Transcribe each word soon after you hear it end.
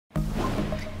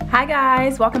Hi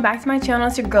guys, welcome back to my channel.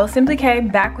 It's your girl SimplyKay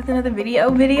back with another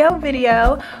video.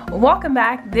 Welcome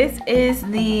back. This is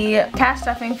the cash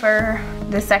stuffing for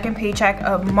the second paycheck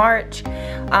of March.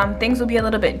 Things will be a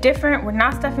little bit different. We're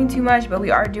not stuffing too much, but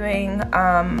we are doing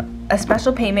a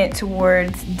special payment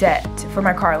towards debt for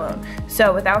my car loan.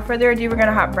 So without further ado, we're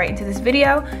gonna hop right into this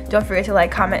video. Don't forget to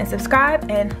like, comment, and subscribe,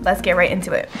 and let's get right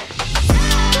into it.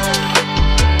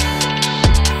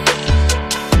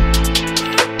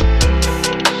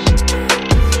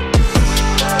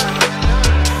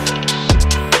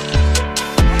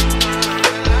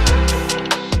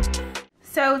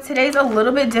 So today's a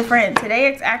little bit different. Today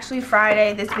it's actually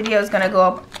Friday. This video is gonna go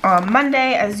up on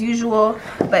Monday as usual,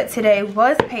 but today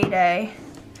was payday.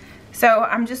 So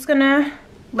I'm just gonna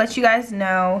let you guys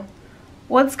know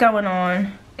what's going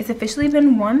on. It's officially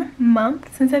been 1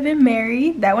 month since I've been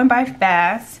married. That went by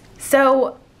fast.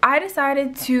 So I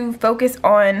decided to focus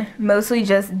on mostly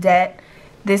just debt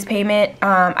this payment.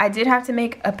 I did have to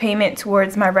make a payment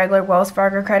towards my regular Wells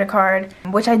Fargo credit card,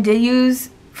 which I did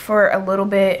use for a little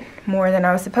bit more than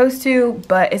I was supposed to,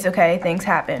 but it's okay, things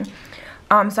happen.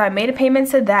 So I made a payment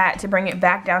to that to bring it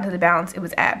back down to the balance it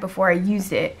was at before I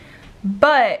used it.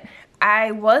 But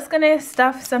I was gonna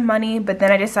stuff some money, but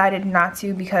then I decided not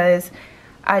to because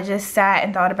I just sat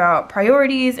and thought about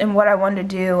priorities and what I wanted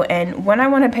to do and when I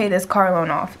want to pay this car loan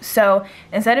off. So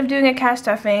instead of doing a cash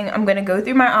stuffing, I'm gonna go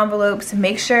through my envelopes,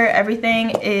 make sure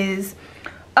everything is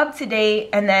up to date,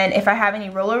 and then if I have any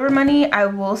rollover money, I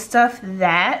will stuff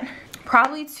that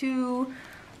probably to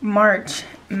March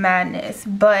Madness.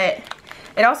 But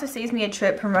it also saves me a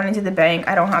trip from running to the bank.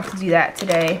 I don't have to do that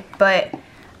today, but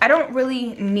I don't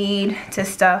really need to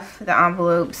stuff the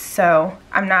envelopes, so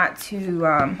I'm not too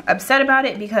upset about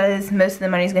it because most of the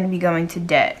money is going to be going to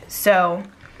debt. So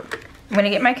I'm going to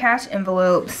get my cash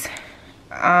envelopes.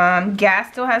 Gas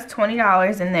still has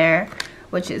 $20 in there,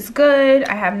 which is good.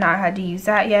 I have not had to use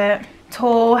that yet.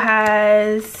 Toll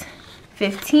has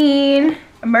 15.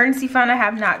 Emergency fund I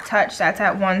have not touched. That's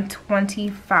at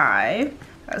 125.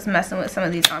 I was messing with some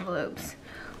of these envelopes.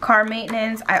 Car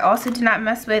maintenance I also did not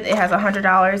mess with. It has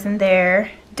 $100 in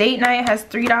there. Date night has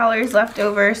 $3 left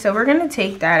over, so we're gonna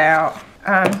take that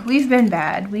out. We've been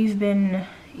bad. We've been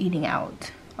eating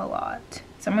out a lot.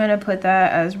 So I'm gonna put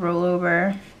that as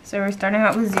rollover. So we're starting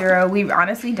out with 0. We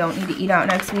honestly don't need to eat out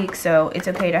next week, so it's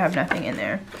okay to have nothing in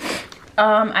there.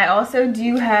 I also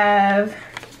do have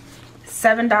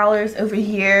 $7 over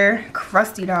here,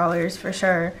 crusty dollars for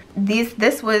sure.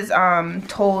 This was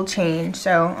toll change,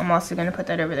 so I'm also gonna put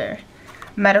that over there.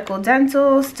 Medical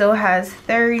dental still has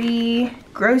 30.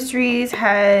 Groceries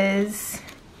has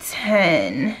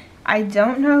 10. I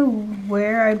don't know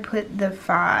where I put the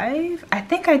 5. I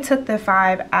think I took the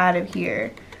 5 out of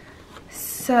here.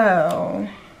 So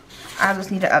I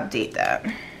just need to update that.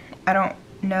 I don't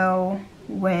know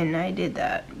when I did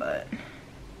that, but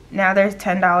now there's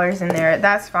 $10 in there.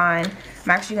 That's fine.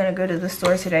 I'm actually gonna go to the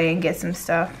store today and get some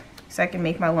stuff so I can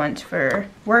make my lunch for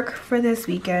work for this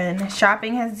weekend.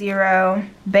 Shopping has 0.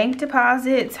 Bank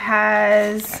deposits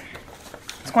has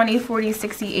 20, 40,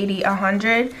 60, 80,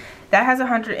 100. That has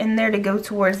 100 in there to go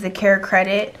towards the care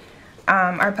credit.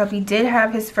 Our puppy did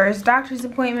have his first doctor's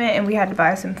appointment and we had to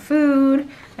buy some food,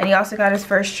 and he also got his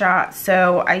first shot,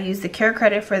 so I used the care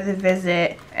credit for the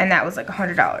visit and that was like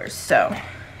 $100. So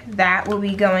that will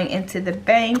be going into the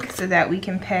bank so that we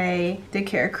can pay the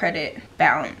care credit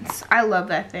balance. I love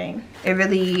that thing. It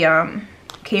really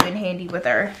came in handy with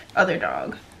our other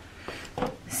dog.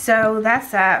 So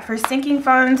that's that. For sinking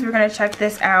funds, we're gonna check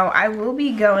this out. I will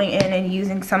be going in and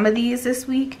using some of these this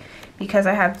week because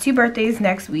I have 2 birthdays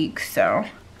next week. So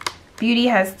beauty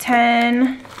has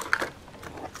 10.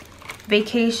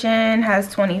 Vacation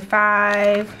has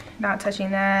 25. Not touching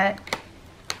that.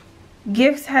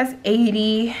 Gifts has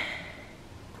 80,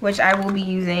 which I will be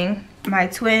using. My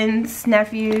twins,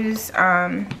 nephews,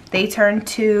 they turn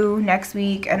 2 next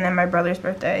week, and then my brother's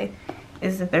birthday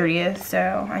is the 30th,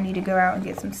 so I need to go out and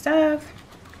get some stuff.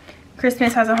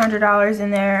 Christmas has $100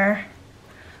 in there.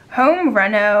 Home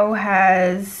reno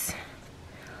has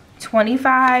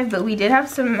 25, but we did have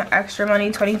some extra money,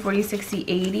 20, 40, 60,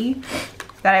 80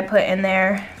 that I put in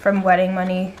there from wedding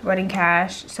money, wedding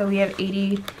cash. So we have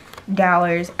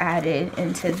 $80 added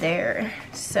into there,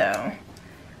 so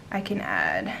I can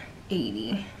add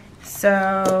 80.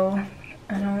 So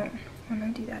I don't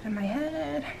want to do that in my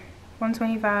head.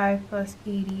 125 plus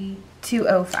 80,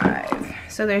 205.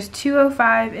 So there's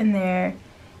 205 in there,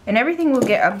 and everything will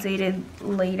get updated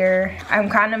later. I'm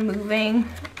kind of moving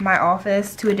my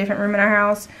office to a different room in our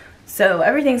house, so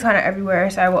everything's kind of everywhere,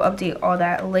 so I will update all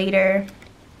that later.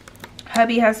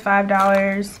 Hubby has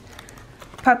 $5.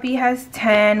 Puppy has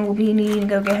 10. We'll be needing to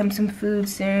go get him some food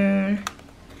soon.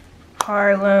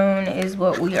 Car loan is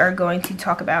what we are going to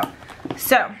talk about.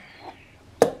 So,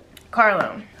 car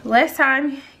loan. Last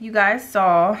time you guys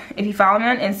saw, if you follow me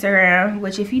on Instagram,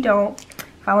 which if you don't,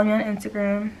 follow me on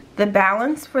Instagram, the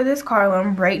balance for this car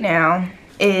loan right now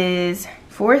is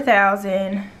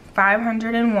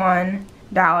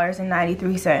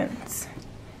 $4,501.93.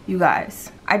 You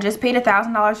guys, I just paid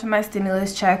 $1,000 for my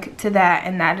stimulus check to that,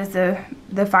 and that is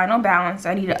the final balance.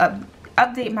 I need to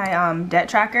update my debt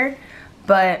tracker,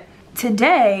 but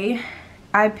today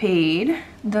I paid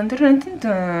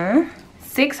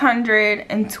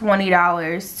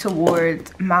 $620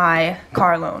 towards my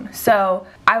car loan. So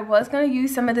I was gonna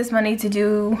use some of this money to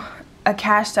do a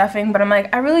cash stuffing, but I'm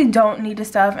like, I really don't need to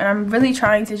stuff, and I'm really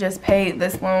trying to just pay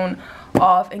this loan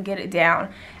off and get it down.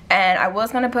 And I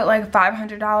was gonna put like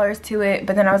 $500 to it,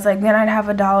 but then I was like, then I'd have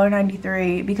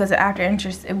 $1.93 because after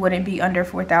interest it wouldn't be under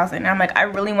 $4,000. And I'm like, I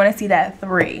really want to see that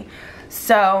 3.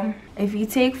 So if you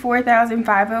take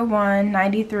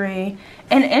 $4,501.93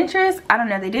 and interest, I don't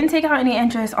know, they didn't take out any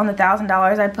interest on the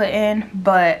 $1,000 I put in,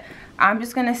 but I'm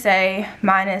just gonna say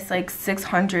minus like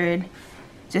 $600.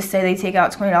 Just say they take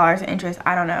out $20 in interest.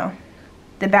 I don't know.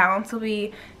 The balance will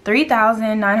be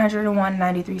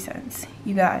 $3,901.93.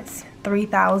 You guys,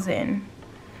 3,000.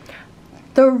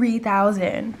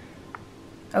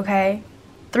 Okay,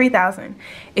 3,000.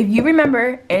 If you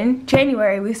remember, in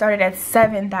January we started at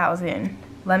 7,000.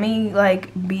 Let me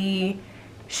like be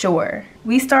sure.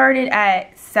 We started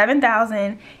at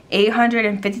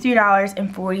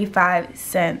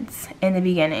 $7,853.45 in the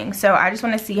beginning. So I just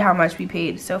want to see how much we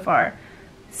paid so far.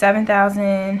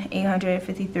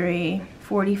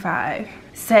 $7,853.45.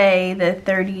 Say the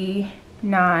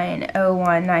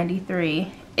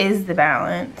 $3,901.93 is the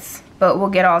balance, but we'll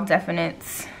get all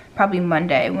definites probably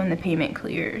Monday when the payment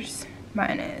clears.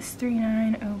 Minus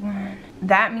 $3,901.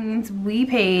 That means we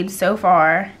paid so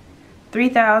far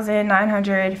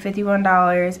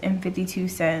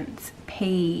 $3,951.52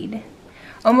 paid.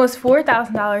 Almost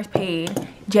 $4,000 paid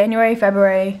January,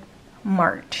 February,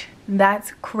 March.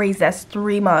 That's crazy. That's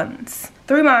 3 months.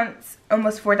 3 months,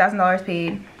 almost $4,000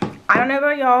 paid. I don't know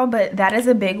about y'all, but that is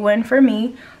a big win for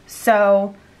me.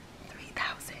 So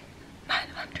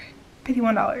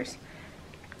 $3,951.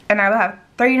 And I will have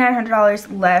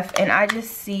 $3,900 left, and I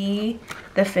just see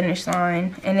the finish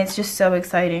line, and it's just so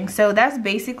exciting. So that's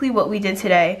basically what we did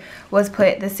today, was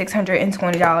put the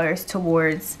 $620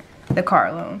 towards the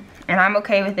car loan. And I'm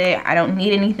okay with it. I don't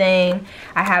need anything.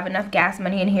 I have enough gas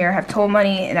money in here. I have toll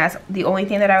money, and that's the only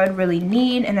thing that I would really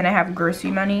need. And then I have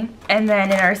grocery money. And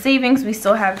then in our savings, we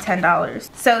still have $10.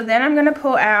 So then I'm gonna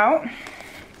pull out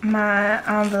my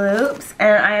envelopes,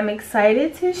 and I am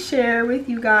excited to share with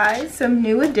you guys some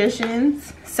new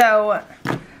additions. So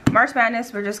March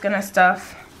Madness, we're just gonna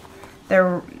stuff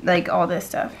their, like, all this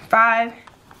stuff. 5,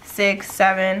 6,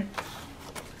 7,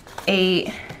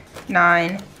 8,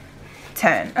 9,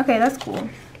 10. Okay, that's cool.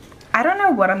 I don't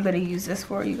know what I'm gonna use this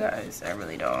for, you guys. I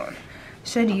really don't.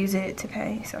 Should use it to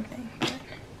pay something, but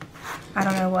I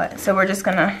don't know what. So we're just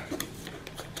gonna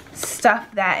stuff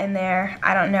that in there.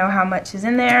 I don't know how much is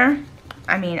in there.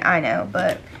 I mean, I know,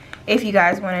 but if you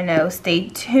guys want to know, stay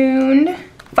tuned.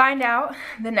 Find out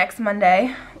the next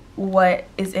Monday what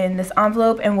is in this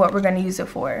envelope and what we're going to use it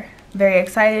for. Very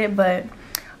excited, but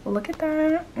look at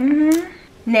that.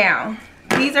 Now,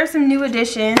 these are some new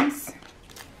additions.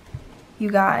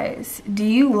 You guys, do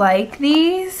you like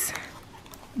these?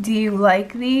 Do you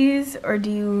like these, or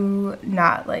do you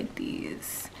not like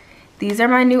these? These are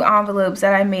my new envelopes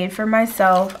that I made for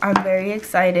myself. I'm very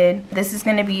excited. This is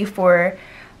going to be for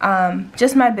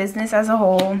just my business as a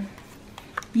whole.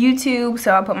 YouTube,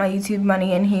 so I'll put my YouTube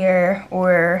money in here,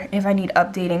 or if I need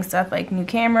updating stuff like new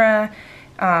camera,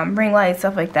 ring light,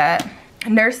 stuff like that.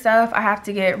 Nurse stuff, I have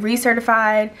to get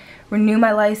recertified, renew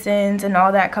my license and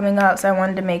all that coming up, so I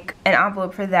wanted to make an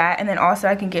envelope for that. And then also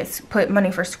I can put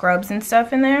money for scrubs and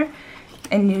stuff in there,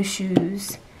 and new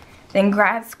shoes. Then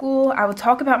grad school, I will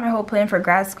talk about my whole plan for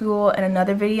grad school in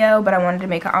another video, but I wanted to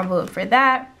make an envelope for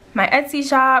that. My Etsy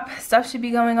shop, stuff should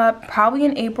be going up probably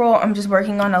in April. I'm just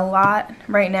working on a lot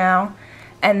right now.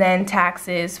 And then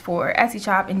taxes for Etsy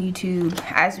shop and YouTube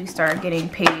as we start getting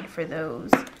paid for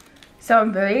those. So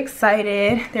I'm very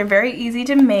excited. They're very easy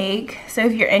to make. So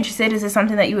if you're interested, is this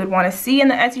something that you would want to see in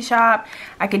the Etsy shop?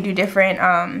 I could do different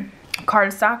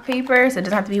cardstock paper, so it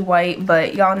doesn't have to be white,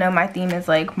 but y'all know my theme is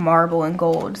like marble and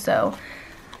gold, so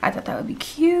I thought that would be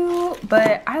cute.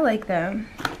 But I like them.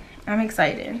 I'm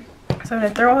excited. So I'm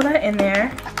gonna throw all that in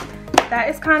there. That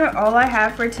is kind of all I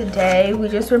have for today. We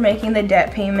just were making the debt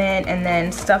payment and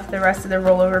then stuff the rest of the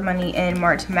rollover money in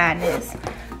March Madness.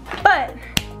 But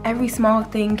every small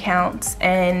thing counts,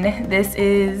 and this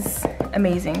is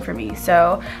amazing for me.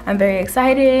 So I'm very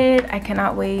excited. I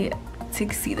cannot wait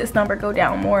to see this number go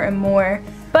down more and more.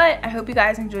 But I hope you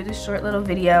guys enjoyed this short little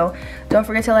video. Don't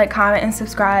forget to like, comment, and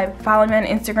subscribe. Follow me on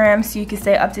Instagram so you can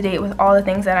stay up to date with all the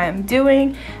things that I am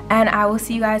doing, and I will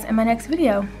see you guys in my next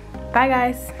video. Bye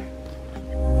guys.